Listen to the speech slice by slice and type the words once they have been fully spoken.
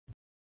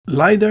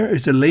LiDAR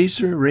is a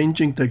laser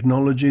ranging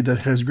technology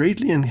that has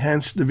greatly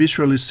enhanced the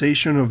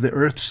visualization of the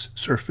Earth's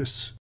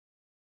surface.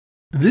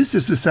 This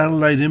is a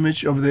satellite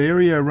image of the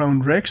area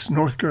around Rex,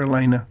 North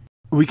Carolina.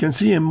 We can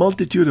see a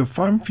multitude of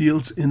farm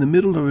fields in the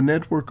middle of a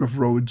network of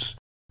roads.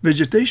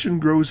 Vegetation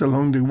grows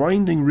along the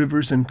winding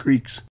rivers and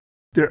creeks.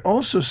 There are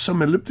also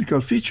some elliptical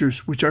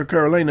features which are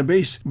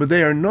Carolina-based, but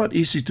they are not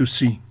easy to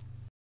see.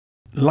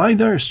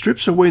 LiDAR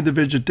strips away the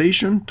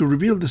vegetation to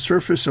reveal the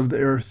surface of the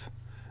Earth.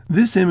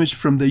 This image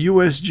from the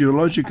U.S.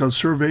 Geological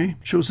Survey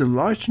shows a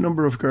large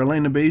number of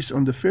Carolina bays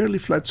on the fairly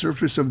flat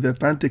surface of the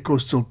Atlantic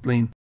coastal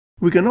plain.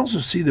 We can also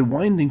see the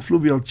winding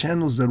fluvial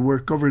channels that were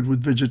covered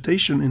with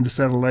vegetation in the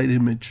satellite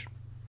image.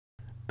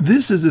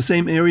 This is the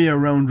same area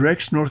around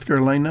Rex, North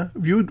Carolina,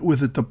 viewed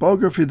with a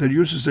topography that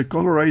uses a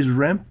colorized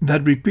ramp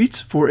that repeats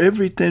for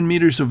every 10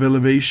 meters of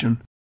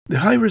elevation. The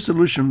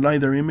high-resolution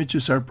LiDAR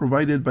images are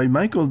provided by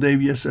Michael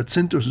Davias at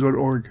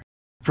Cintos.org.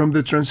 From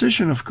the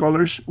transition of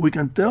colors, we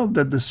can tell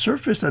that the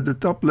surface at the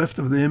top left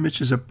of the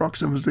image is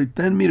approximately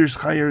 10 meters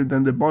higher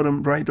than the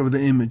bottom right of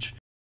the image.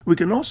 We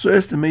can also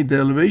estimate the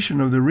elevation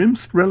of the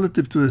rims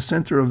relative to the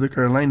center of the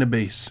Carolina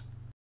bays.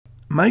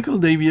 Michael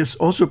Davias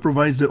also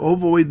provides the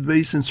Ovoid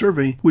Basin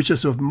Survey, which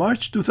as of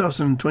March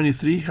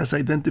 2023 has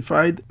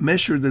identified,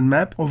 measured and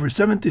mapped over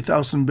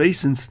 70,000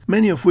 basins,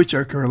 many of which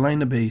are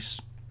Carolina bays.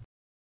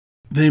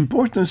 The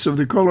importance of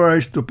the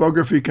colorized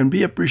topography can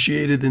be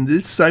appreciated in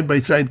this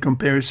side-by-side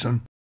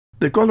comparison.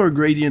 The color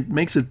gradient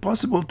makes it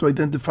possible to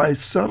identify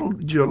subtle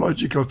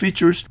geological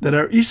features that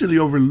are easily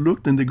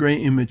overlooked in the gray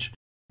image.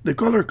 The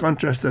color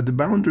contrast at the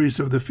boundaries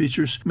of the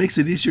features makes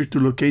it easier to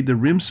locate the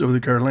rims of the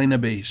Carolina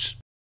bays.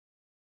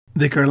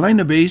 The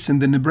Carolina bays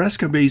and the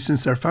Nebraska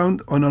basins are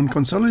found on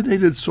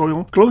unconsolidated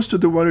soil close to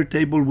the water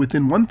table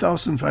within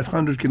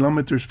 1,500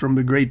 kilometers from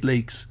the Great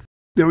Lakes.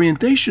 The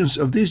orientations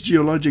of these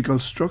geological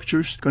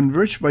structures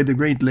converge by the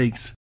Great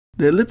Lakes.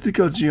 The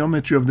elliptical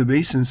geometry of the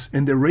basins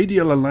and their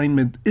radial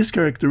alignment is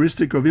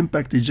characteristic of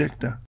impact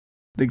ejecta.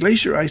 The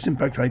glacier ice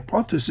impact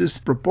hypothesis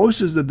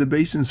proposes that the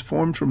basins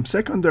formed from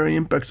secondary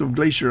impacts of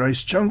glacier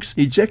ice chunks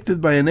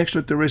ejected by an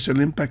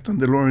extraterrestrial impact on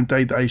the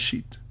Laurentide ice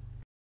sheet.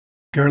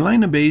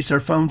 Carolina bays are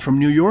found from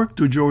New York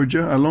to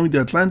Georgia along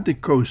the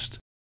Atlantic coast.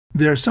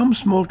 There are some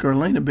small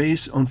Carolina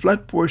bays on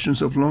flat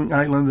portions of Long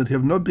Island that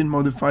have not been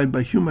modified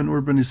by human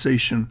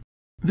urbanization.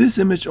 This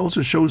image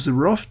also shows the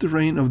rough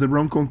terrain of the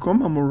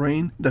Ronkonkoma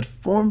moraine that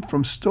formed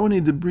from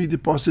stony debris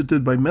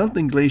deposited by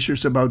melting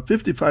glaciers about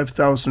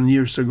 55,000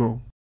 years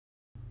ago.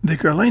 The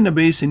Carolina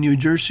bays in New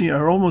Jersey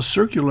are almost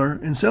circular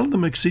and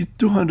seldom exceed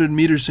 200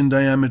 meters in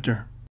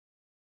diameter.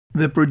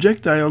 The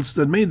projectiles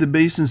that made the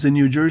basins in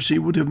New Jersey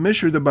would have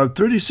measured about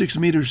 36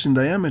 meters in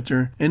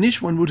diameter, and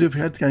each one would have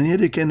had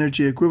kinetic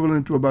energy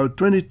equivalent to about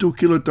 22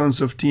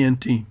 kilotons of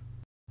TNT.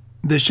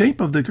 The shape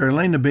of the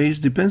Carolina bays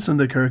depends on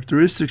the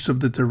characteristics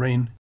of the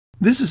terrain.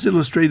 This is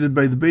illustrated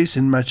by the bays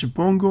in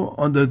Machipongo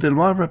on the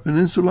Delmarva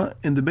Peninsula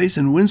and the bays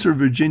in Windsor,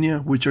 Virginia,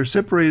 which are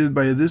separated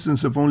by a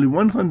distance of only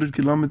 100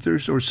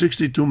 kilometers or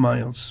 62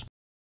 miles.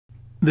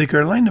 The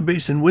Carolina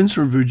bays in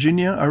Windsor,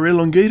 Virginia are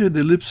elongated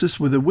ellipses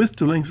with a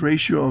width-to-length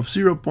ratio of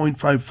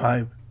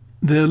 0.55.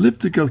 The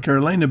elliptical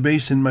Carolina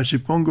bays in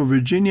Machipongo,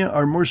 Virginia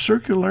are more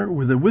circular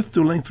with a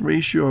width-to-length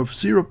ratio of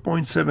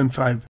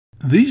 0.75.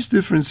 These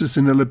differences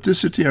in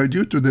ellipticity are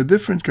due to the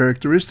different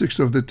characteristics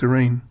of the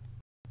terrain.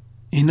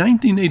 In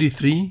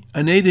 1983,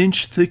 an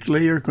 8-inch thick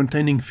layer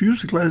containing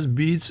fused glass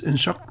beads and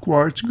shocked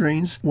quartz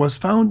grains was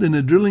found in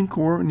a drilling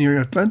core near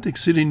Atlantic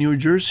City, New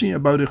Jersey,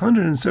 about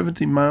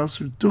 170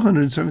 miles or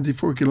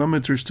 274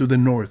 kilometers to the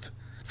north.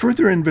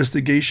 Further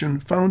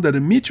investigation found that a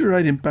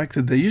meteorite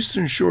impacted the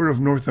eastern shore of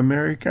North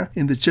America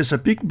in the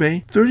Chesapeake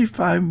Bay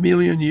 35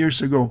 million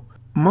years ago.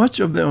 Much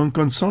of the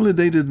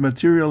unconsolidated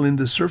material in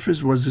the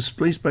surface was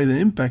displaced by the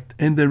impact,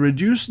 and the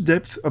reduced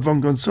depth of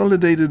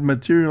unconsolidated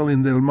material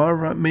in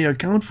Delmarva may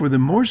account for the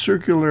more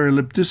circular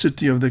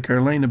ellipticity of the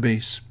Carolina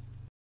bays.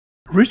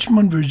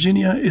 Richmond,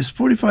 Virginia is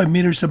 45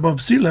 meters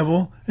above sea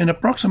level and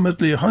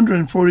approximately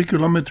 140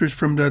 kilometers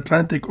from the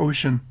Atlantic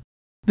Ocean.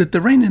 The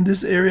terrain in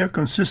this area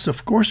consists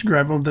of coarse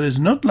gravel that is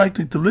not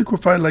likely to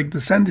liquefy like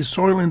the sandy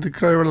soil in the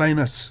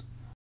Carolinas.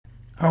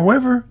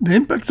 However, the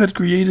impacts that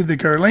created the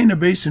Carolina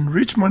bays in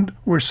Richmond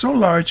were so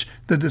large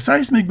that the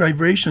seismic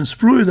vibrations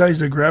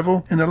fluidized the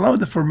gravel and allowed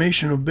the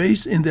formation of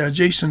bays in the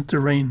adjacent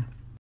terrain.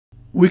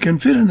 We can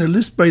fit in a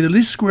list by the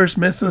least squares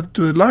method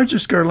to the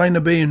largest Carolina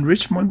bay in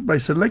Richmond by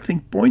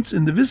selecting points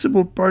in the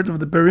visible part of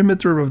the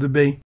perimeter of the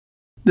bay.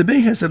 The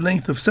bay has a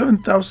length of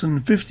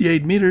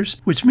 7,058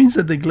 meters, which means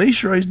that the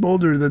glacier ice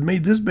boulder that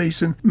made this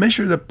basin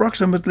measured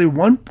approximately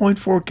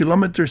 1.4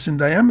 kilometers in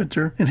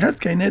diameter and had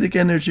kinetic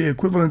energy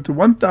equivalent to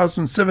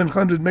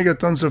 1,700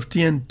 megatons of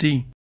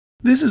TNT.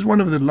 This is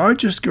one of the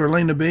largest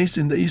Carolina bays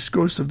in the east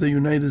coast of the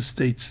United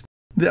States.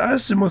 The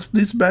azimuth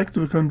leads back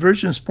to a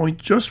convergence point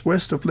just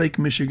west of Lake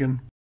Michigan.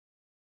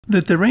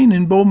 The terrain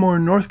in Bowmore,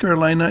 North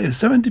Carolina is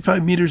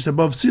 75 meters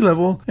above sea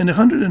level and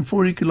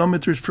 140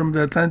 kilometers from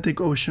the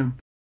Atlantic Ocean.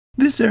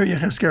 This area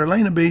has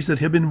Carolina bays that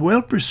have been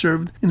well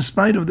preserved in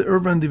spite of the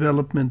urban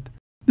development.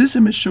 This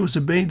image shows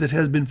a bay that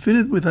has been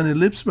fitted with an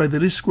ellipse by the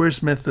least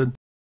squares method.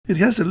 It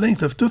has a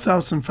length of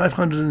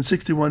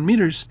 2,561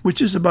 meters,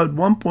 which is about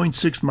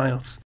 1.6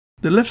 miles.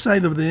 The left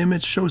side of the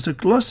image shows a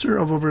cluster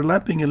of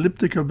overlapping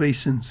elliptical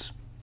basins.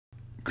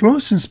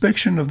 Close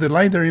inspection of the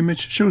LiDAR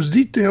image shows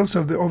details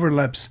of the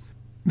overlaps.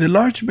 The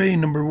large bay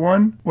number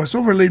 1 was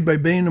overlaid by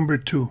bay number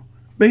 2.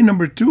 Bay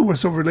number 2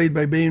 was overlaid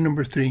by bay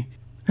number 3.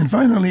 And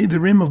finally, the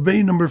rim of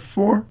bay number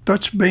 4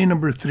 touched bay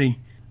number 3.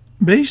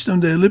 Based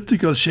on the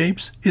elliptical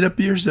shapes, it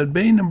appears that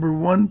bay number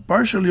 1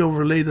 partially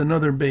overlaid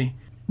another bay.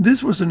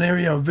 This was an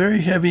area of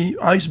very heavy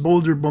ice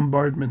boulder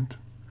bombardment.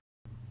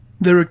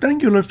 The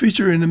rectangular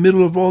feature in the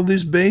middle of all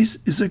these bays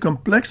is a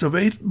complex of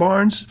 8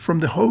 barns from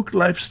the Hoke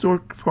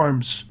livestock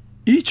farms.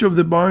 Each of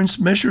the barns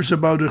measures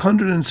about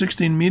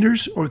 116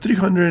 meters or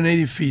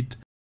 380 feet.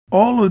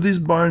 All of these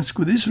barns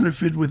could easily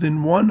fit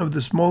within one of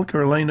the small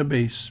Carolina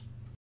bays.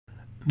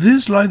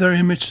 This LiDAR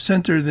image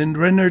centered in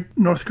Renard,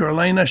 North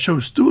Carolina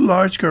shows 2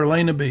 large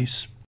Carolina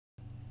bays.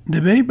 The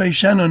bay by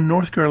Shannon,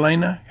 North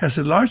Carolina has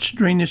a large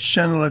drainage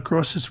channel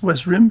across its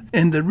west rim,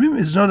 and the rim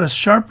is not as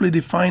sharply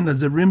defined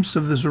as the rims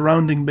of the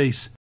surrounding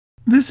bays.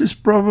 This is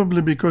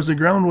probably because the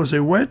ground was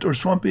a wet or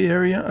swampy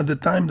area at the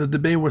time that the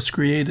bay was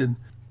created.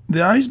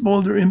 The ice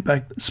boulder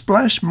impact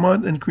splashed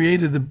mud and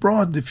created a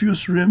broad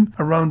diffuse rim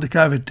around the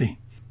cavity.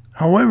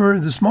 However,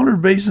 the smaller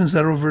basins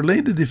that overlay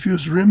the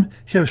diffuse rim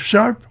have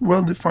sharp,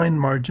 well-defined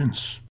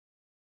margins.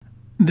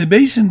 The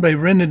basin by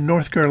Renard,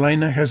 North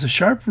Carolina has a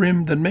sharp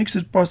rim that makes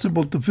it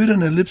possible to fit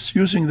an ellipse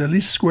using the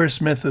least squares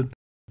method.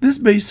 This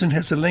basin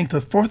has a length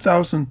of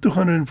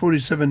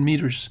 4,247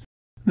 meters.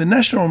 The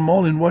National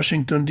Mall in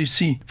Washington,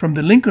 D.C., from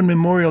the Lincoln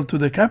Memorial to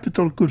the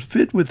Capitol could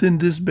fit within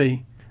this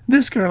bay.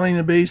 This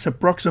Carolina bay is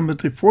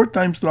approximately 4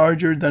 times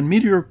larger than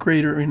Meteor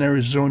Crater in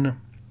Arizona.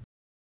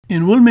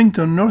 In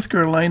Wilmington, North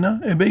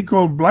Carolina, a bay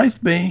called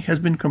Blythe Bay has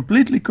been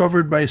completely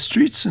covered by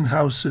streets and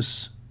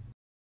houses.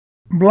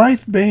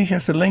 Blythe Bay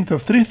has a length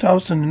of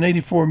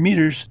 3,084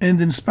 meters, and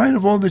in spite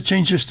of all the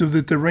changes to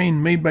the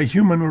terrain made by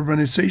human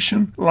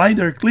urbanization,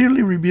 LiDAR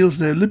clearly reveals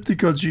the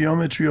elliptical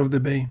geometry of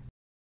the bay.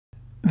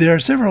 There are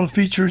several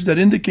features that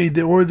indicate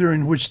the order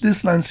in which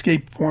this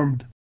landscape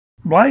formed.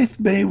 Blythe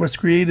Bay was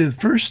created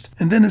first,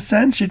 and then a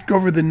sand sheet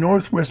covered the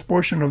northwest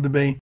portion of the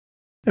bay.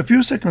 A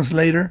few seconds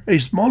later, a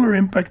smaller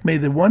impact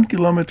made the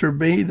 1-kilometer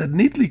bay that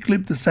neatly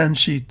clipped the sand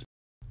sheet.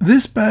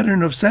 This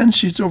pattern of sand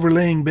sheets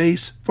overlaying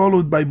bays,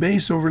 followed by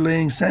bays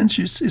overlaying sand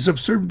sheets, is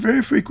observed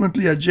very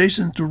frequently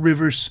adjacent to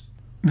rivers.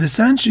 The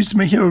sand sheets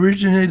may have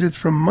originated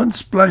from mud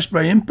splashed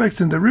by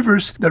impacts in the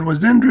rivers that was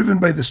then driven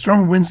by the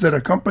strong winds that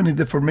accompanied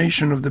the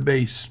formation of the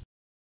bays.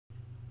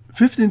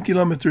 15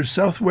 kilometers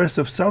southwest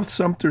of South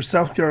Sumter,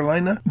 South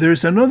Carolina, there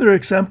is another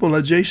example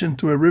adjacent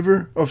to a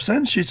river of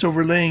sand sheets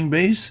overlaying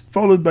bays,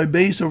 followed by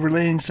bays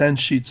overlaying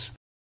sand sheets.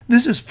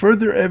 This is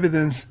further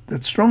evidence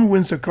that strong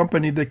winds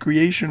accompanied the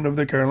creation of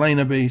the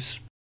Carolina bays.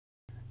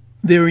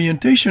 The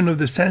orientation of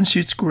the sand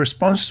sheets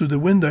corresponds to the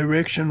wind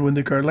direction when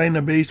the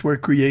Carolina bays were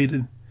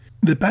created.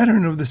 The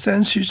pattern of the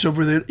sand sheets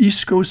over the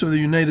east coast of the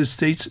United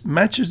States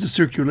matches the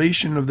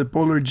circulation of the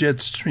polar jet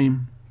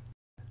stream.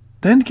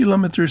 10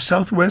 kilometers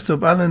southwest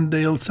of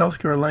Allendale, South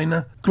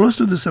Carolina, close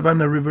to the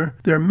Savannah River,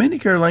 there are many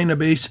Carolina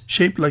bays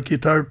shaped like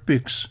guitar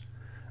picks.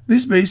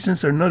 These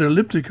basins are not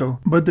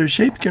elliptical, but their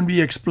shape can be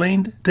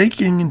explained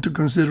taking into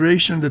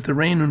consideration the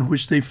terrain on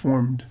which they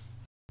formed.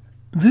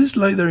 This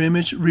LiDAR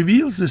image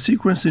reveals the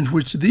sequence in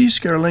which these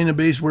Carolina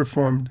bays were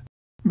formed.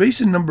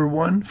 Basin number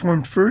 1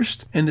 formed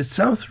first, and its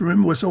south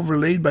rim was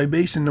overlaid by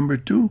basin number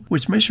 2,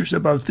 which measures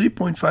about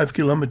 3.5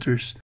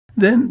 kilometers.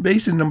 Then,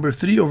 basin number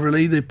 3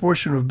 overlaid a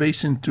portion of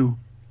basin 2.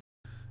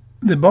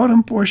 The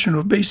bottom portion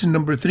of basin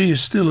number 3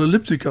 is still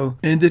elliptical,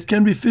 and it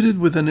can be fitted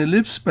with an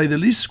ellipse by the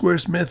least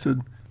squares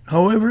method.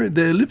 However,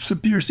 the ellipse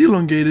appears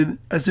elongated,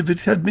 as if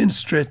it had been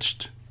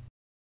stretched.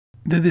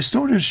 The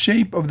distorted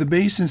shape of the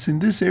basins in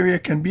this area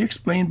can be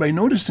explained by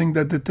noticing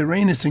that the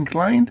terrain is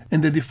inclined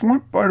and the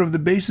deformed part of the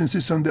basins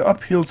is on the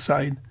uphill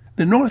side.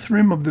 The north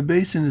rim of the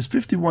basin is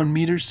 51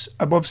 meters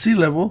above sea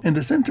level, and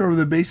the center of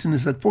the basin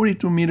is at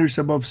 42 meters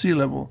above sea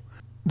level.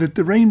 The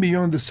terrain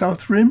beyond the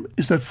south rim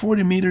is at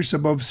 40 meters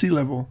above sea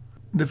level.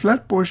 The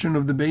flat portion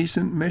of the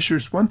basin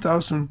measures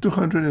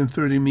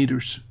 1,230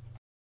 meters.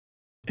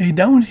 A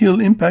downhill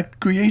impact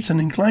creates an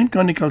inclined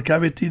conical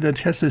cavity that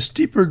has a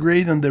steeper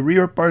grade on the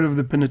rear part of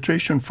the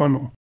penetration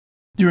funnel.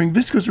 During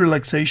viscous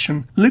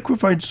relaxation,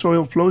 liquefied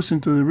soil flows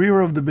into the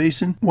rear of the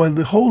basin, while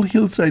the whole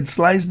hillside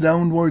slides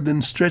downward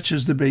and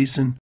stretches the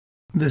basin.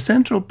 The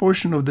central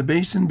portion of the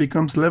basin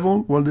becomes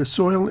level while the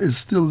soil is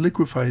still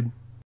liquefied.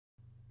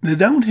 The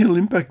downhill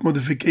impact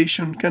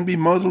modification can be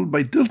modeled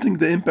by tilting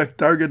the impact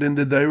target in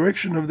the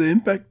direction of the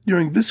impact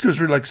during viscous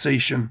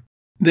relaxation.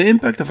 The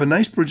impact of an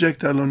ice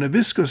projectile on a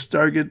viscous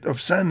target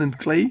of sand and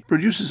clay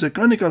produces a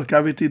conical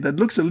cavity that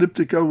looks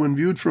elliptical when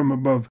viewed from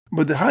above,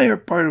 but the higher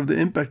part of the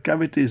impact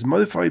cavity is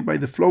modified by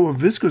the flow of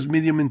viscous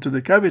medium into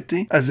the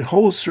cavity as the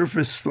whole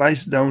surface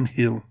slides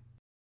downhill.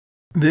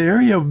 The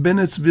area of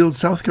Bennettsville,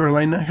 South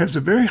Carolina has a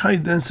very high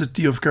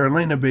density of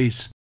Carolina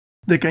bays.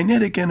 The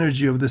kinetic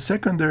energy of the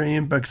secondary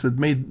impacts that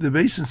made the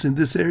basins in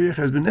this area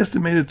has been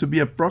estimated to be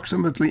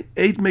approximately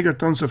 8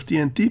 megatons of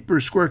TNT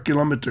per square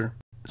kilometer.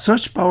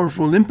 Such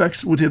powerful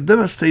impacts would have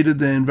devastated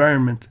the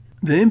environment.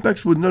 The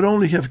impacts would not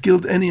only have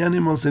killed any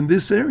animals in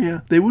this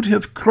area, they would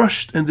have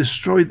crushed and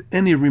destroyed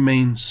any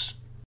remains.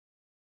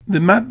 The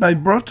map by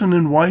Broughton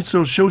and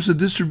Weitzel shows the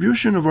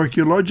distribution of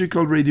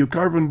archaeological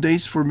radiocarbon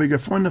dates for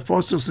megafauna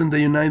fossils in the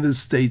United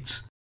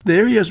States. The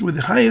areas with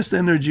the highest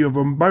energy of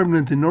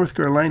bombardment in North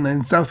Carolina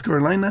and South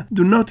Carolina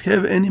do not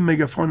have any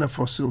megafauna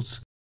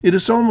fossils. It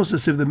is almost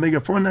as if the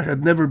megafauna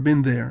had never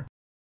been there.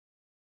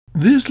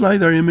 This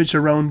LiDAR image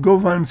around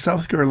Govan,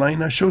 South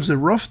Carolina shows the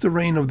rough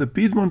terrain of the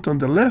Piedmont on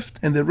the left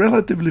and the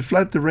relatively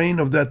flat terrain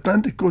of the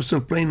Atlantic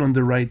coastal plain on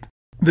the right.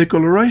 The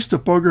colorized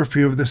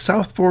topography of the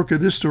South Fork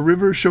Edisto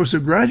River shows a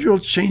gradual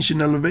change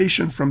in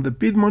elevation from the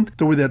Piedmont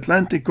toward the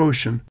Atlantic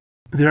Ocean.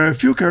 There are a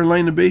few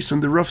Carolina bays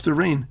on the rough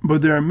terrain,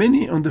 but there are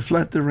many on the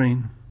flat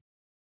terrain.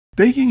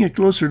 Taking a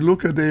closer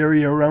look at the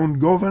area around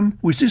Govan,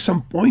 we see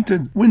some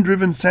pointed,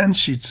 wind-driven sand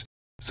sheets.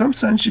 Some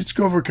sand sheets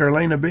cover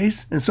Carolina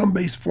bays, and some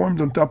bays formed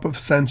on top of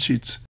sand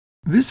sheets.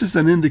 This is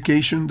an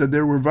indication that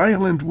there were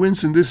violent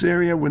winds in this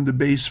area when the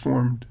bays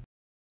formed.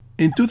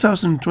 In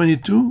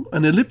 2022,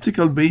 an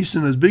elliptical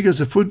basin as big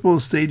as a football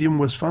stadium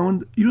was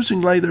found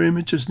using LiDAR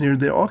images near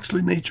the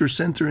Oxley Nature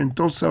Center in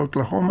Tulsa,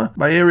 Oklahoma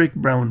by Eric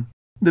Brown.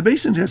 The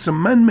basin has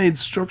some man-made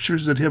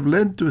structures that have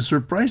led to a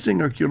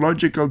surprising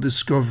archaeological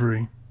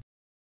discovery.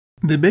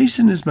 The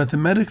basin is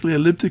mathematically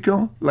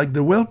elliptical, like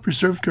the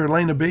well-preserved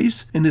Carolina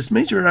bays, and its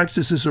major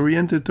axis is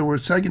oriented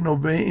toward Saginaw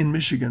Bay in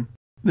Michigan.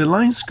 The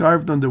lines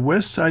carved on the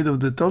west side of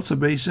the Tulsa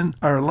Basin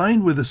are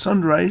aligned with the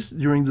sunrise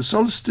during the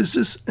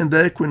solstices and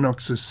the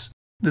equinoxes.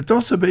 The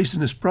Tulsa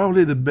Basin is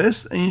probably the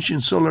best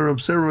ancient solar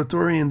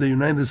observatory in the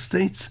United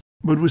States,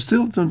 but we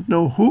still don't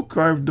know who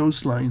carved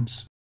those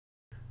lines.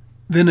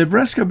 The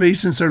Nebraska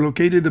basins are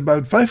located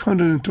about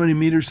 520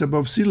 meters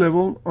above sea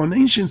level on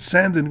ancient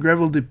sand and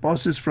gravel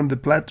deposits from the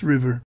Platte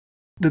River.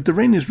 The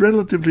terrain is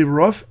relatively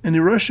rough and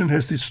erosion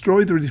has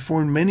destroyed or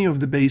deformed many of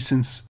the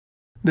basins.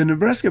 The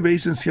Nebraska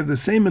basins have the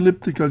same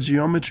elliptical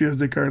geometry as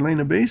the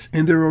Carolina bays,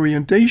 and their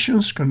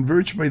orientations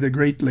converge by the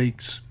Great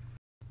Lakes.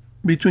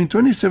 Between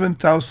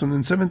 27,000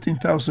 and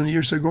 17,000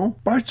 years ago,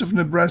 parts of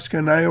Nebraska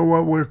and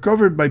Iowa were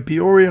covered by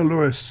Peoria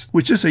loess,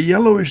 which is a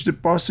yellowish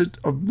deposit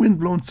of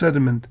wind-blown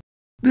sediment.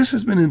 This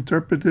has been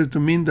interpreted to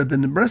mean that the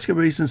Nebraska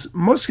basins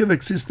must have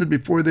existed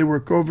before they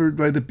were covered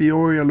by the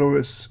Peoria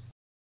loess.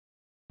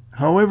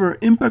 However,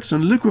 impacts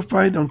on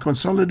liquefied,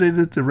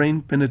 unconsolidated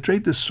terrain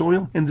penetrate the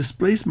soil and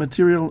displace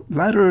material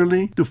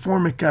laterally to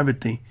form a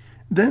cavity.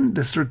 Then,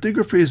 the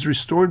stratigraphy is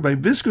restored by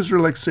viscous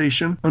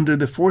relaxation under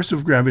the force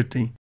of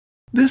gravity.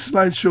 This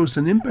slide shows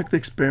an impact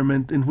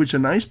experiment in which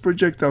an ice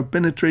projectile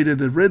penetrated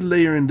the red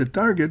layer in the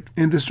target,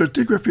 and the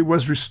stratigraphy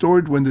was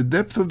restored when the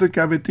depth of the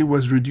cavity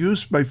was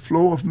reduced by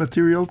flow of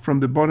material from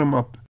the bottom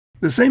up.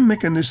 The same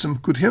mechanism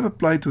could have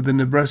applied to the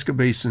Nebraska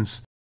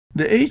basins.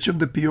 The age of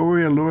the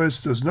Peoria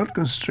loess does not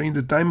constrain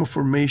the time of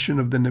formation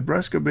of the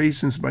Nebraska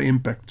basins by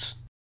impacts.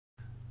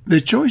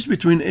 The choice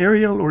between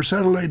aerial or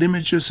satellite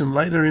images and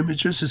LiDAR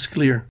images is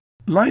clear.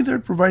 LiDAR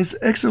provides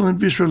excellent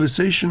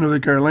visualization of the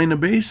Carolina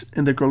bays,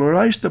 and the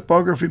colorized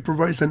topography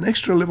provides an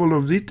extra level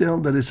of detail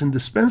that is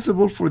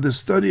indispensable for the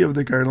study of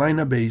the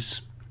Carolina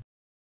bays.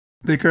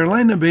 The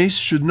Carolina bays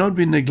should not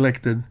be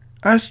neglected.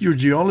 Ask your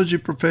geology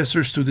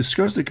professors to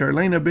discuss the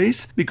Carolina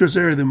bays because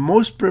they are the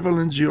most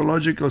prevalent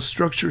geological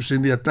structures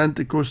in the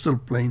Atlantic coastal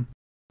plain.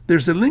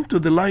 There's a link to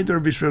the LiDAR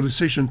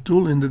visualization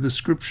tool in the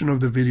description of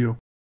the video.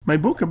 My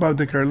book about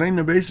the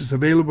Carolina bays is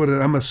available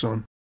at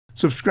Amazon.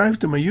 Subscribe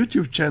to my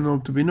YouTube channel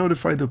to be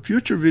notified of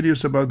future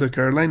videos about the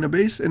Carolina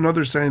bays and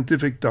other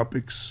scientific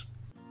topics.